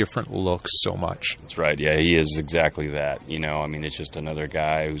value different looks so much. That's right. Yeah, he is exactly that. It's just another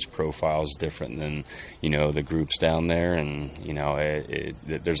guy whose profile is different than, the groups down there. And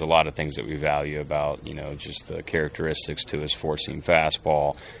there's a lot of things that we value about, just the characteristics to his four-seam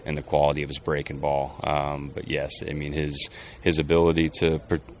fastball and the quality of his breaking ball. But yes, his ability to,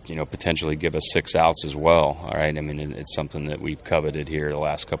 potentially give us 6 outs as well. All right. It's something that we've coveted here the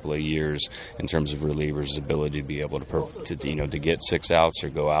last couple of years in terms of relievers' ability to be able to get 6 outs or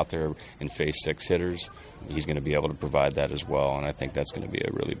go out there and face 6 hitters. He's going to be able to provide that as well. And I think that's going to be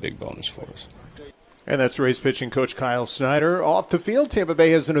a really big bonus for us. And that's Rays pitching coach Kyle Snyder. Off the field, Tampa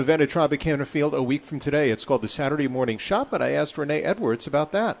Bay has an event at Tropicana Field a week from today. It's called the Saturday Morning Shop, and I asked Renee Edwards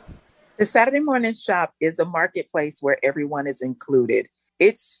about that. The Saturday Morning Shop is a marketplace where everyone is included.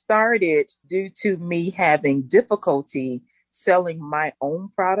 It started due to me having difficulty selling my own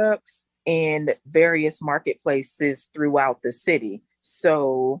products in various marketplaces throughout the city.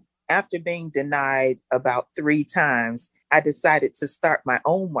 So after being denied about 3 times, I decided to start my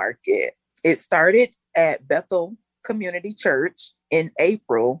own market. It started at Bethel Community Church in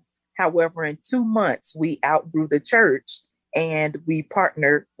April. However, in 2 months, we outgrew the church and we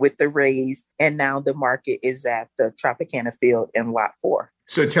partnered with the Rays. And now the market is at the Tropicana Field in Lot 4.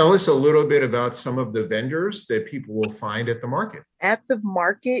 So tell us a little bit about some of the vendors that people will find at the market. At the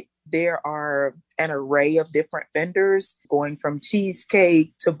market, there are an array of different vendors going from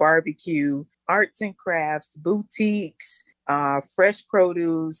cheesecake to barbecue, arts and crafts, boutiques, fresh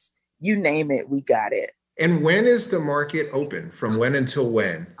produce, you name it, we got it. And when is the market open? From when until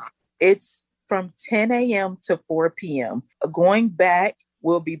when? It's from 10 a.m. to 4 p.m. Going back,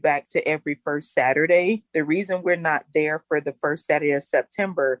 we'll be back to every first Saturday. The reason we're not there for the first Saturday of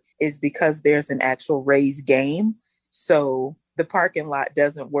September is because there's an actual Rays game. So the parking lot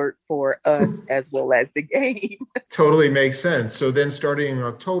doesn't work for us as well as the game. Totally makes sense. So then starting in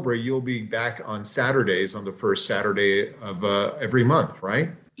October, you'll be back on Saturdays on the first Saturday of every month, right?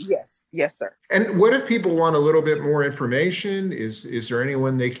 Yes. Yes, sir. And what if people want a little bit more information? Is there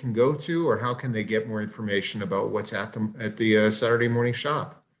anyone they can go to, or how can they get more information about what's at the Saturday morning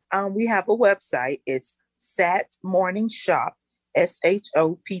shop? We have a website. It's satmorningshop,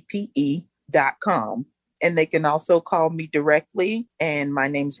 SHOPPE.com. And they can also call me directly. And my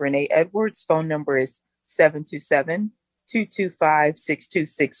name's Renee Edwards. Phone number is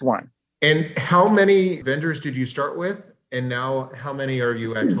 727-225-6261. And how many vendors did you start with? And now how many are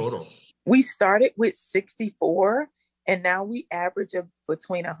you at total? We started with 64, and now we average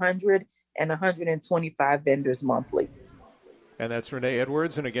between 100 and 125 vendors monthly. And that's Renee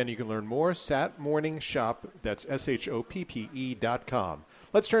Edwards. And again, you can learn more, satmorningshop, that's SHOPPE.com.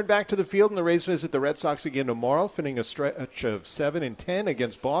 Let's turn back to the field, and the Rays visit the Red Sox again tomorrow, finishing a stretch of 7-10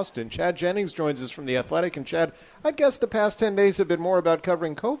 against Boston. Chad Jennings joins us from The Athletic. And Chad, I guess the past 10 days have been more about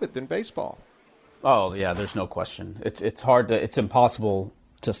covering COVID than baseball. Oh, yeah, there's no question. It's impossible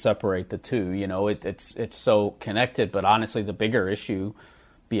to separate the two. You know, it's so connected, but honestly, the bigger issue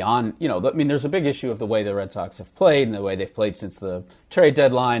beyond, there's a big issue of the way the Red Sox have played and the way they've played since the trade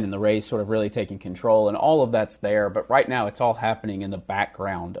deadline and the Rays sort of really taking control, and all of that's there. But right now, it's all happening in the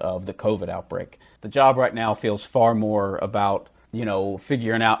background of the COVID outbreak. The job right now feels far more about,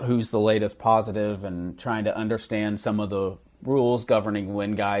 figuring out who's the latest positive and trying to understand some of the rules governing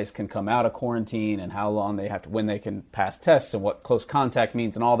when guys can come out of quarantine and how long when they can pass tests and what close contact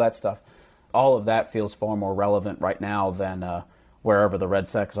means and all that stuff. All of that feels far more relevant right now than wherever the Red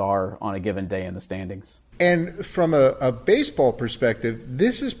Sox are on a given day in the standings. And from a baseball perspective,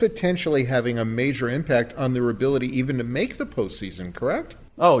 this is potentially having a major impact on their ability even to make the postseason, correct?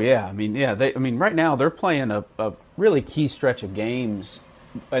 Oh, yeah. Right now they're playing a really key stretch of games,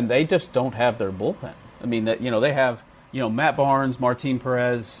 and they just don't have their bullpen. They have Matt Barnes, Martin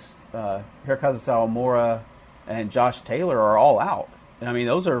Perez, Hirokazu Sawamura, and Josh Taylor are all out. And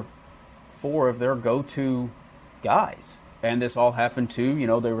those are four of their go-to guys. And this all happened too.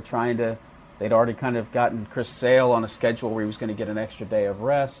 They'd already kind of gotten Chris Sale on a schedule where he was going to get an extra day of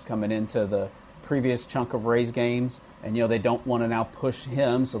rest coming into the previous chunk of Rays games. And, they don't want to now push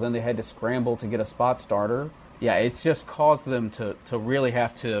him, so then they had to scramble to get a spot starter. Yeah, it's just caused them to really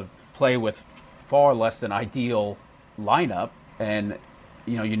have to play with far less than ideal lineup. And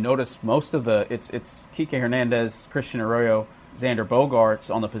you notice most of it's Kike Hernandez, Christian Arroyo, Xander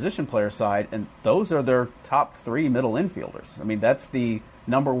Bogaerts on the position player side, and those are their top three middle infielders. That's the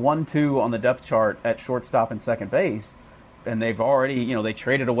number 1, 2 on the depth chart at shortstop and second base, and they've already they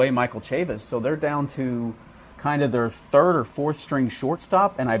traded away Michael Chavis, so they're down to kind of their third or fourth string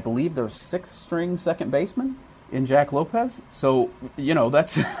shortstop, and I believe their sixth string second baseman in Jack Lopez. So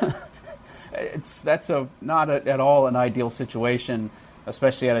that's that's not at all an ideal situation,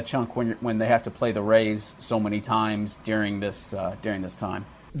 especially at a chunk when they have to play the Rays so many times during this time.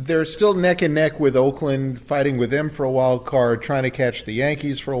 They're still neck and neck with Oakland, fighting with them for a wild card, trying to catch the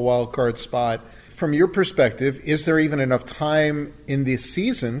Yankees for a wild card spot. From your perspective, is there even enough time in this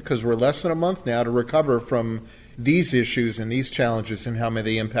season, because we're less than a month now, to recover from these issues and these challenges, and how may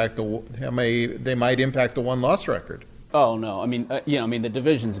they might impact the one-loss record? Oh, no. The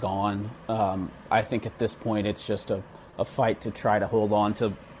division's gone. I think at this point it's just a fight to try to hold on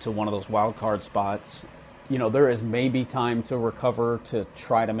to one of those wild card spots. There is maybe time to recover to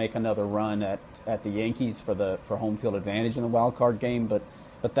try to make another run at the Yankees for home field advantage in the wild card game,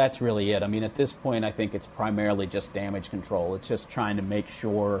 but that's really it. At this point, I think it's primarily just damage control. It's just trying to make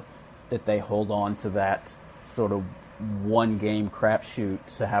sure that they hold on to that sort of one-game crapshoot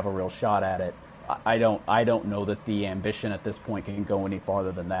to have a real shot at it. I don't know that the ambition at this point can go any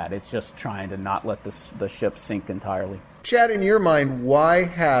farther than that. It's just trying to not let the ship sink entirely. Chad, in your mind, why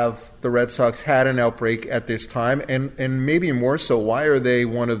have the Red Sox had an outbreak at this time? And maybe more so, why are they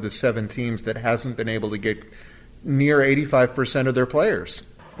one of the 7 teams that hasn't been able to get near 85% of their players?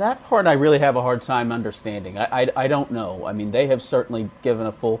 That part I really have a hard time understanding. I don't know. I mean, they have certainly given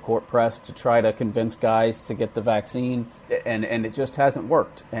a full court press to try to convince guys to get the vaccine, and it just hasn't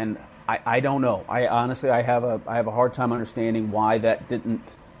worked. And I don't know. I honestly have a hard time understanding why that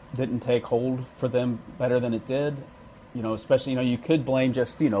didn't take hold for them better than it did. Especially, you could blame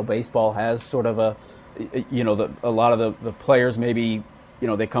just, baseball has sort of a lot of the players maybe,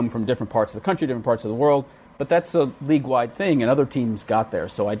 they come from different parts of the country, different parts of the world, but that's a league-wide thing, and other teams got there.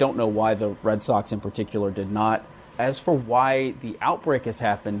 So I don't know why the Red Sox in particular did not. As for why the outbreak has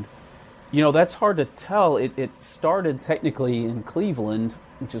happened, that's hard to tell. It started technically in Cleveland,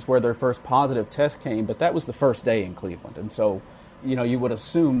 which is where their first positive test came, but that was the first day in Cleveland. And so, you would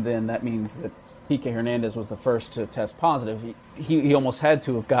assume then that means that Kike Hernandez was the first to test positive. He almost had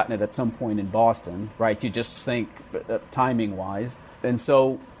to have gotten it at some point in Boston, right? You just think timing-wise. And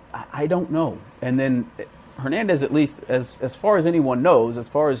so I don't know. And then Hernandez, at least as far as anyone knows, as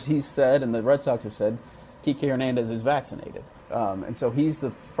far as he's said and the Red Sox have said, Kike Hernandez is vaccinated. And so he's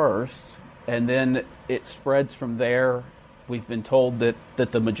the first. And then it spreads from there. We've been told that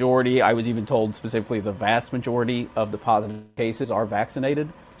the majority, I was even told specifically the vast majority of the positive cases are vaccinated.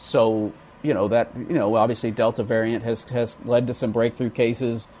 So obviously Delta variant has led to some breakthrough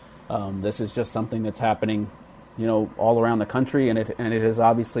cases. This is just something that's happening, all around the country, and it has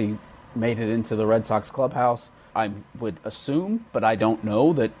obviously made it into the Red Sox clubhouse. I would assume, but I don't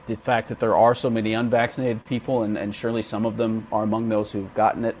know, that the fact that there are so many unvaccinated people, and surely some of them are among those who've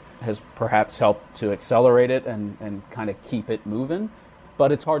gotten it, has perhaps helped to accelerate it and kind of keep it moving.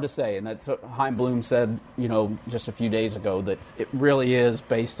 But it's hard to say, and that's what Chaim Bloom said, just a few days ago, that it really is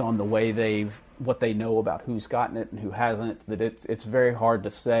based on the way what they know about who's gotten it and who hasn't, that it's very hard to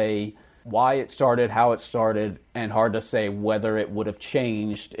say why it started, how it started, and hard to say whether it would have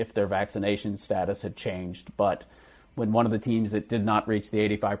changed if their vaccination status had changed. But when one of the teams that did not reach the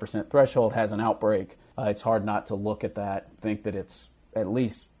 85% threshold has an outbreak, it's hard not to look at that, think that it's at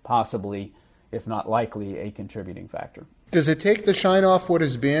least possibly, if not likely, a contributing factor. Does it take the shine off what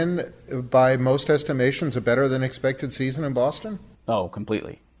has been, by most estimations, a better than expected season in Boston? Oh,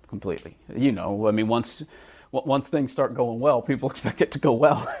 completely. Once things start going well, people expect it to go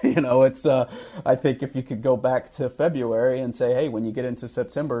well. It's. I think if you could go back to February and say, hey, when you get into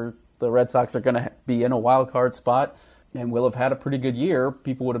September, the Red Sox are going to be in a wild card spot and will have had a pretty good year,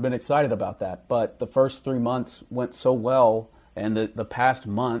 people would have been excited about that. But the first 3 months went so well, and the past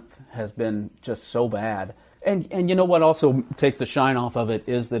month has been just so bad. And you know what also takes the shine off of it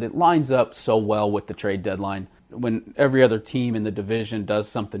is that it lines up so well with the trade deadline. When every other team in the division does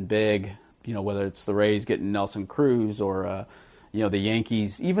something big, whether it's the Rays getting Nelson Cruz or, the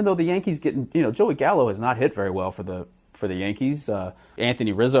Yankees, even though the Yankees getting, Joey Gallo has not hit very well for the Yankees.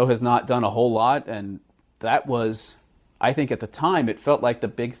 Anthony Rizzo has not done a whole lot. And that was, I think at the time, it felt like the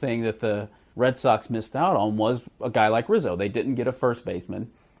big thing that the Red Sox missed out on was a guy like Rizzo. They didn't get a first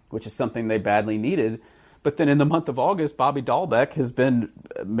baseman, which is something they badly needed. But then in the month of August, Bobby Dahlbeck has been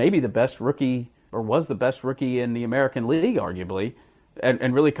maybe the best rookie, or was the best rookie in the American League, arguably,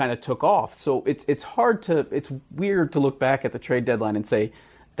 and really kind of took off. So it's weird to look back at the trade deadline and say,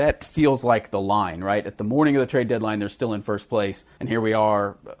 that feels like the line, right? At the morning of the trade deadline, they're still in first place, and here we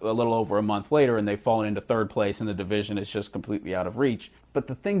are a little over a month later, and they've fallen into third place, and the division is just completely out of reach. But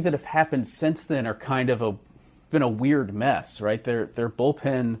the things that have happened since then are kind of been a weird mess, right? Their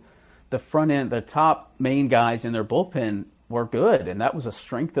bullpen, the front end, the top main guys in their bullpen were good, and that was a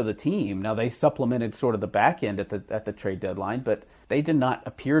strength of the team. Now, they supplemented sort of the back end at the trade deadline, but they did not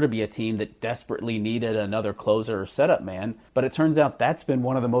appear to be a team that desperately needed another closer or setup man. But it turns out that's been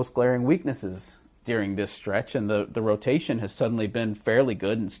one of the most glaring weaknesses during this stretch, and the rotation has suddenly been fairly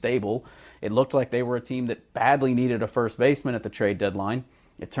good and stable. It looked like they were a team that badly needed a first baseman at the trade deadline.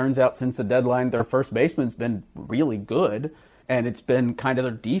 It turns out since the deadline, their first baseman's been really good, and it's been kind of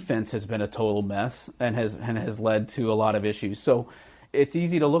their defense has been a total mess and has led to a lot of issues. So it's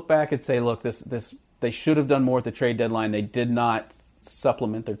easy to look back and say, look, this they should have done more at the trade deadline. They did not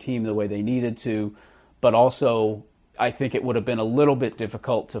supplement their team the way they needed to, but also I think it would have been a little bit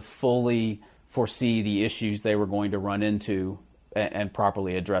difficult to fully foresee the issues they were going to run into and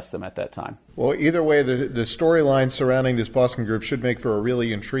properly address them at that time. Well, either way, the storyline surrounding this Boston group should make for a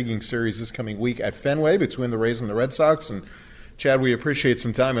really intriguing series this coming week at Fenway between the Rays and the Red Sox. And Chad, we appreciate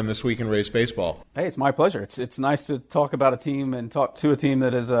some time on This Week in Rays baseball. Hey, it's my pleasure. It's nice to talk about a team and talk to a team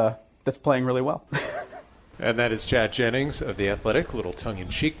that is that's playing really well. And that is Chad Jennings of The Athletic, a little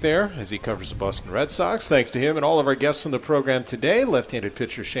tongue-in-cheek there as he covers the Boston Red Sox. Thanks to him and all of our guests on the program today, left-handed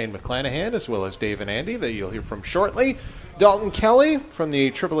pitcher Shane McClanahan, as well as Dave and Andy, that you'll hear from shortly. Dalton Kelly from the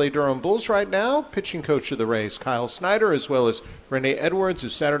AAA Durham Bulls right now, pitching coach of the Rays Kyle Snyder, as well as Renee Edwards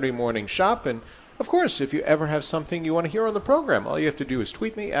of Saturday Morning Shop. And, of course, if you ever have something you want to hear on the program, all you have to do is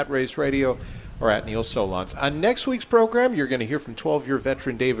tweet me at Rays Radio or at Neil Solondz. On next week's program, you're going to hear from 12-year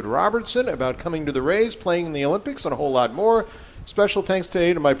veteran David Robertson about coming to the Rays, playing in the Olympics, and a whole lot more. Special thanks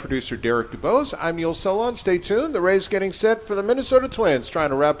today to my producer, Derek DuBose. I'm Neil Solondz. Stay tuned. The Rays getting set for the Minnesota Twins,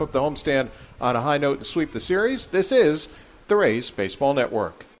 trying to wrap up the homestand on a high note and sweep the series. This is the Rays Baseball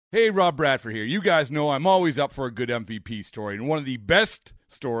Network. Hey, Rob Bradford here. You guys know I'm always up for a good MVP story, and one of the best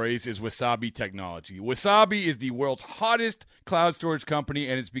stories is Wasabi Technology. Wasabi is the world's hottest cloud storage company,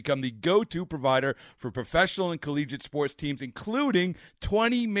 and it's become the go-to provider for professional and collegiate sports teams, including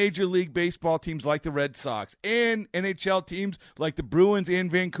 20 Major League Baseball teams like the Red Sox and NHL teams like the Bruins and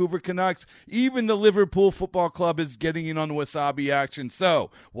Vancouver Canucks. Even the Liverpool Football Club is getting in on the Wasabi action.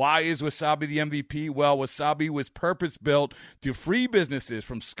 So, why is Wasabi the MVP? Well, Wasabi was purpose-built to free businesses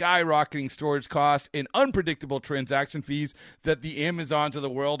from skyrocketing storage costs and unpredictable transaction fees that the Amazons of the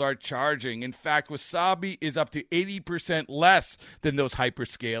world are charging. In fact, Wasabi is up to 80% less than those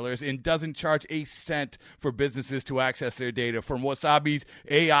hyperscalers and doesn't charge a cent for businesses to access their data. From Wasabi's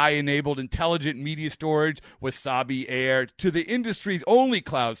AI-enabled intelligent media storage, Wasabi Air, to the industry's only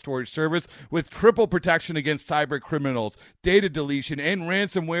cloud storage service with triple protection against cyber criminals, data deletion, and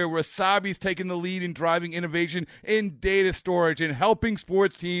ransomware, Wasabi's taken the lead in driving innovation in data storage and helping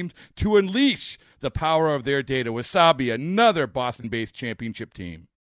sports teams to unleash the power of their data. Wasabi, another Boston-based championship team.